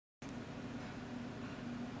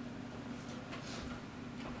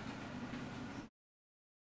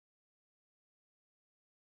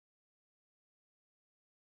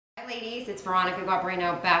ladies, it's Veronica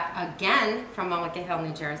Garbarino back again from Mulligan Hill,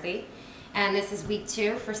 New Jersey. And this is week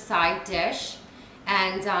 2 for side dish.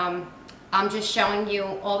 And I'm just showing you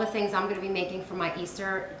all the things I'm going to be making for my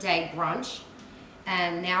Easter day brunch.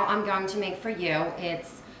 And now I'm going to make for you,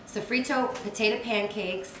 it's Sofrito potato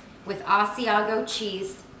pancakes with Asiago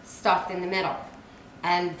cheese stuffed in the middle.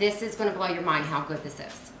 And this is going to blow your mind how good this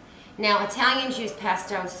is. Now Italians use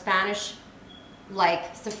pesto, Spanish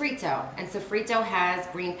like Sofrito, and Sofrito has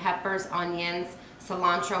green peppers, onions,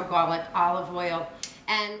 cilantro, garlic, olive oil,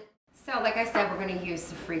 and so like I said, we're going to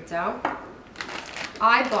use Sofrito.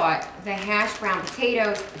 I bought the hash brown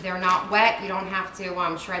potatoes. They're not wet. You don't have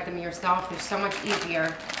to shred them yourself. They're so much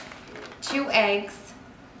easier. 2 eggs.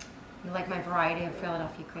 You like my variety of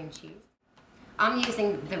Philadelphia cream cheese. I'm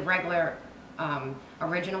using the regular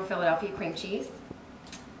original Philadelphia cream cheese.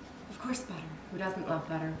 Of course, butter. Who doesn't love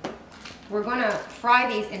butter? We're going to fry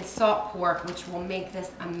these in salt pork, which will make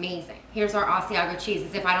this amazing. Here's our Asiago cheese.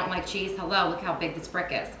 As if I don't like cheese. Hello, look how big this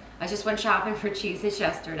brick is. I just went shopping for cheeses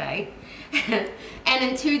yesterday. And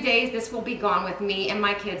in 2 days, this will be gone with me and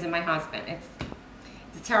my kids and my husband. It's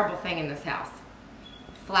a terrible thing in this house.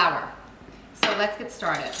 Flour. So let's get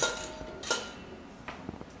started.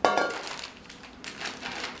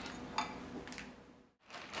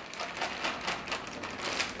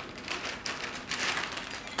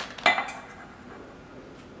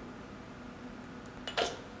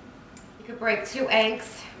 You could break 2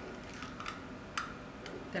 eggs.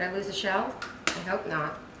 Did I lose a shell? I hope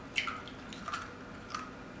not.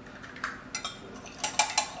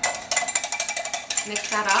 Mix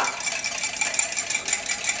that up.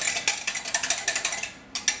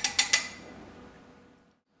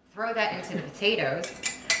 Throw that into the potatoes.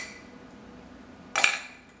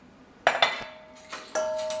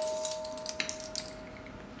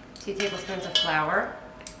 Two tablespoons of flour.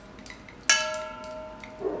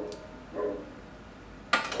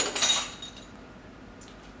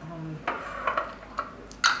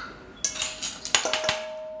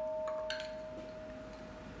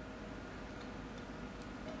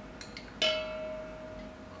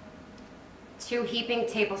 2 heaping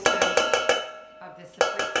tablespoons of this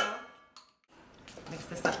Sofrito. Mix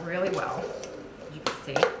this up really well, as you can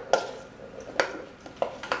see.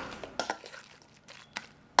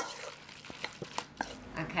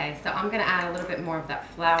 Okay, so I'm going to add a little bit more of that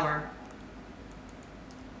flour,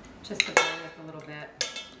 just to blend this a little bit.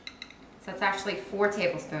 So it's actually 4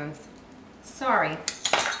 tablespoons. Sorry.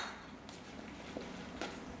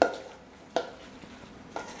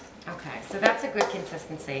 Okay, so that's a good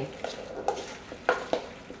consistency.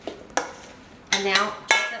 And now,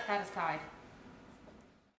 just set that aside.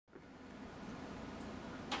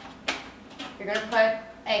 You're going to put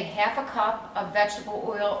a ½ cup of vegetable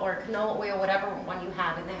oil or canola oil, whatever one you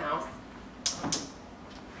have in the house.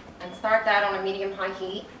 And start that on a medium-high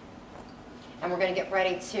heat. And we're going to get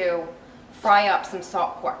ready to fry up some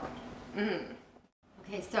salt pork.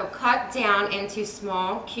 Okay, so cut down into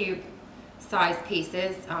small cube-sized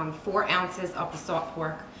pieces, 4 ounces of the salt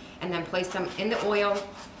pork, and then place them in the oil.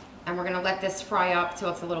 And we're going to let this fry up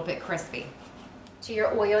till it's a little bit crispy. To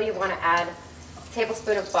your oil, you want to add a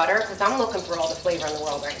tablespoon of butter, because I'm looking for all the flavor in the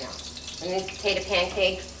world right now. And these potato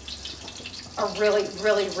pancakes are really,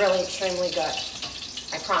 really, really extremely good.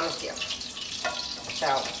 I promise you. So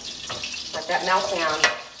let that melt down,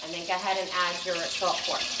 and then go ahead and add your salt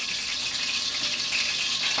pork.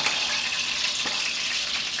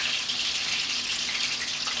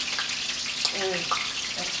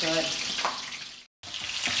 That's good.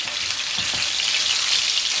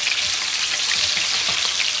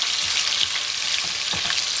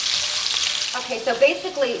 Okay, so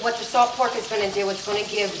basically what the salt pork is going to do, it's going to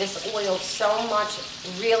give this oil so much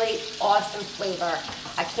really awesome flavor.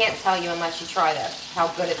 I can't tell you unless you try this, how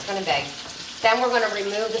good it's going to be. Then we're going to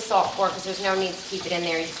remove the salt pork because there's no need to keep it in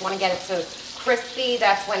there. You just want to get it so crispy.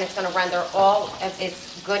 That's when it's going to render all of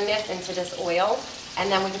its goodness into this oil. And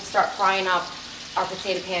then we can start frying up our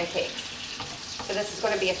potato pancakes. So this is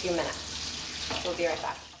going to be a few minutes. So we'll be right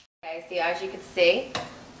back. Okay, so as you can see,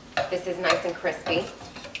 this is nice and crispy.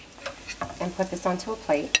 And put this onto a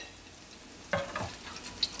plate.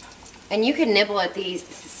 And you can nibble at these.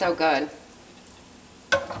 This is so good.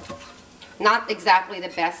 Not exactly the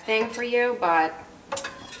best thing for you, but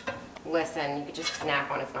listen, you could just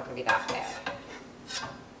snack on it. It's not going to be that bad.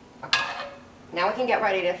 Okay. Now we can get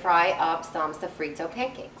ready to fry up some Sofrito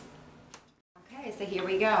pancakes. Okay, so here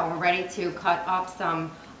we go. We're ready to cut up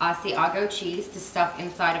some Asiago cheese to stuff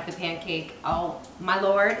inside of the pancake. Oh my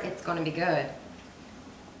lord, it's going to be good.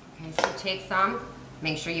 Okay, so take some,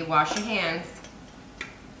 make sure you wash your hands.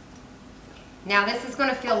 Now this is going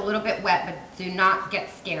to feel a little bit wet, but do not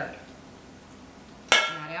get scared.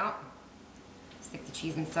 out. Stick the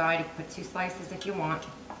cheese inside. You can put 2 slices if you want.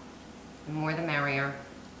 The more the merrier.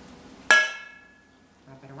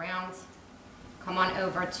 Wrap it around. Come on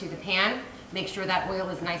over to the pan. Make sure that oil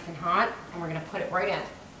is nice and hot, and we're going to put it right in.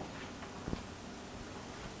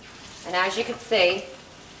 And as you can see,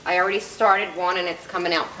 I already started one and it's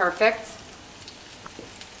coming out perfect.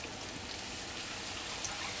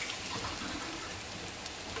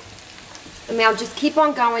 And now just keep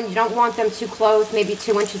on going. You don't want them too close, maybe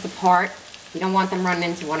 2 inches apart. You don't want them running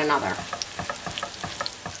into one another.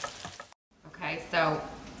 Okay, so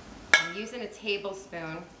I'm using a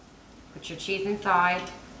tablespoon. Put your cheese inside.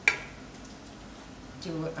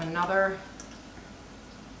 Do another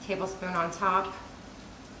tablespoon on top.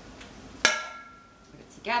 Put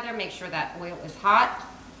it together. Make sure that oil is hot.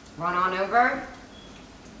 Run on over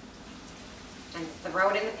and throw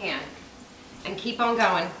it in the pan. And keep on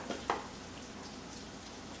going.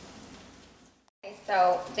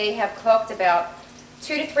 So they have cooked about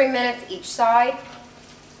 2 to 3 minutes each side.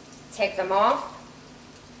 Take them off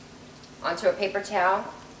onto a paper towel,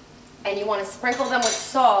 and you want to sprinkle them with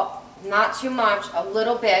salt, not too much, a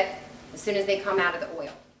little bit, as soon as they come out of the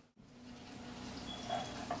oil.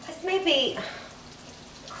 This may be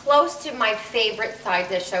close to my favorite side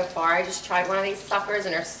dish so far. I just tried one of these suckers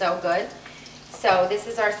and they're so good. So this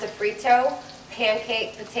is our Sofrito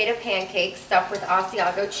potato pancakes stuffed with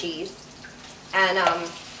Asiago cheese. And, I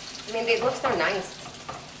mean, they look so nice.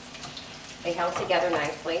 They held together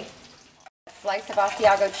nicely. A slice of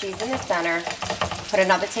Asiago cheese in the center. Put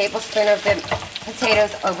another tablespoon of the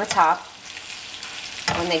potatoes over top.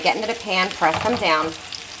 When they get into the pan, press them down.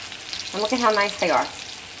 And look at how nice they are.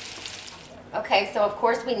 Okay, so of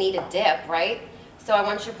course we need a dip, right? So I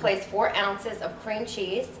want you to place 4 ounces of cream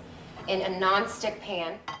cheese in a non-stick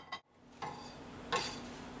pan.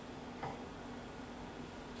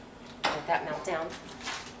 Let that melt down.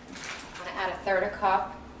 I'm going to add 1/3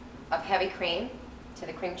 cup of heavy cream to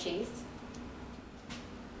the cream cheese.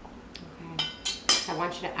 Okay. So I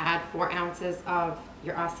want you to add 4 ounces of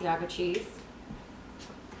your Asiago cheese.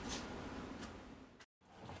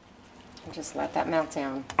 And just let that melt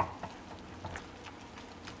down.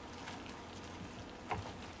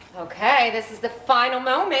 Okay, this is the final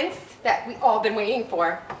moments that we've all been waiting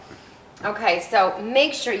for. Okay, so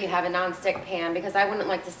make sure you have a non-stick pan because I wouldn't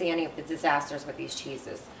like to see any of the disasters with these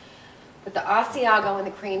cheeses. With the Asiago and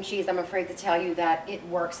the cream cheese, I'm afraid to tell you that it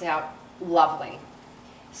works out lovely.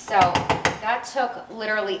 So that took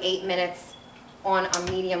literally 8 minutes on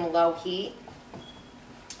a medium-low heat.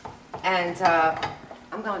 And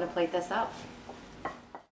I'm going to plate this up.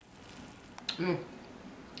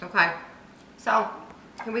 Okay, so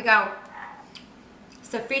here we go.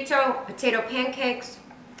 Sofrito potato pancakes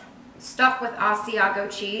stuffed with Asiago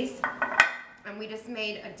cheese. And we just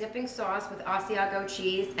made a dipping sauce with Asiago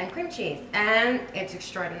cheese and cream cheese. And it's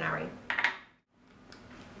extraordinary.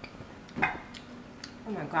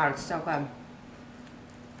 Oh my God, it's so good.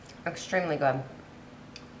 Extremely good.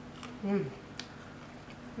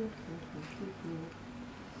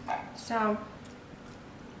 So,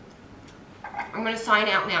 I'm going to sign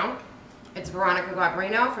out now. It's Veronica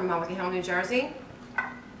Garbarino from Mulligan Hill, New Jersey.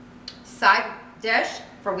 Side dish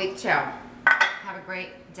for week 2. Have a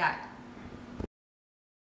great day.